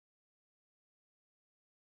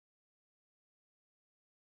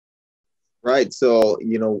Right. So,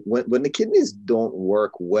 when the kidneys don't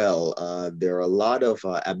work well, there are a lot of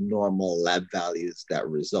abnormal lab values that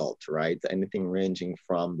result, right? Anything ranging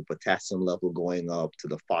from the potassium level going up to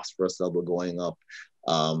the phosphorus level going up.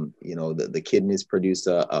 The kidneys produce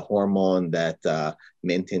a hormone that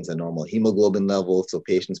maintains a normal hemoglobin level. So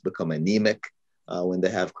patients become anemic when they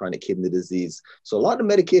have chronic kidney disease. So, a lot of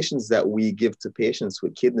medications that we give to patients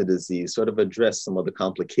with kidney disease sort of address some of the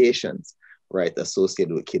complications, right,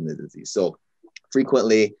 associated with kidney disease. So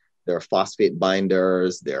frequently, there are phosphate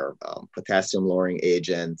binders, there are potassium lowering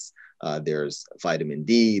agents, there's vitamin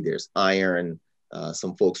D, there's iron.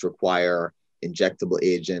 Some folks require injectable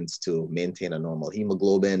agents to maintain a normal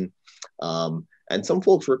hemoglobin. And some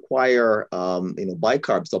folks require,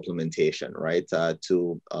 bicarb supplementation, right,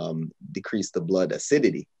 to decrease the blood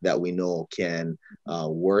acidity that we know can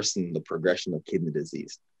worsen the progression of kidney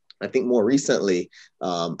disease. I think more recently,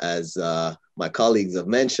 as my colleagues have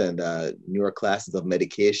mentioned, newer classes of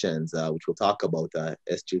medications, which we'll talk about,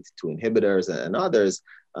 SGLT2 inhibitors and others,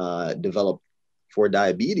 developed for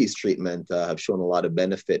diabetes treatment, have shown a lot of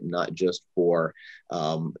benefit, not just for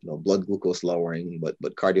blood glucose lowering,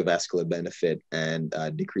 but cardiovascular benefit and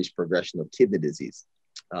decreased progression of kidney disease.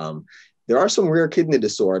 Um, there are some rare kidney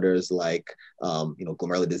disorders like,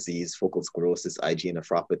 glomerular disease, focal sclerosis, IgA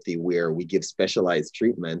nephropathy, where we give specialized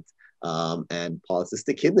treatment. And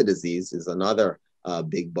polycystic kidney disease is another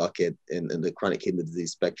big bucket in the chronic kidney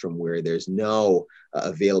disease spectrum where there's no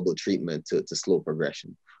available treatment to slow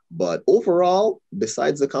progression. But overall,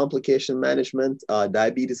 besides the complication management,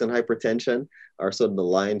 diabetes and hypertension are sort of the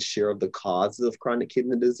lion's share of the causes of chronic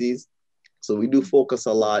kidney disease. So we do focus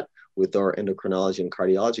a lot with our endocrinology and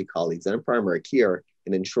cardiology colleagues and primary care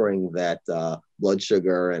in ensuring that blood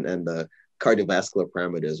sugar and the cardiovascular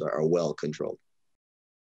parameters are well controlled.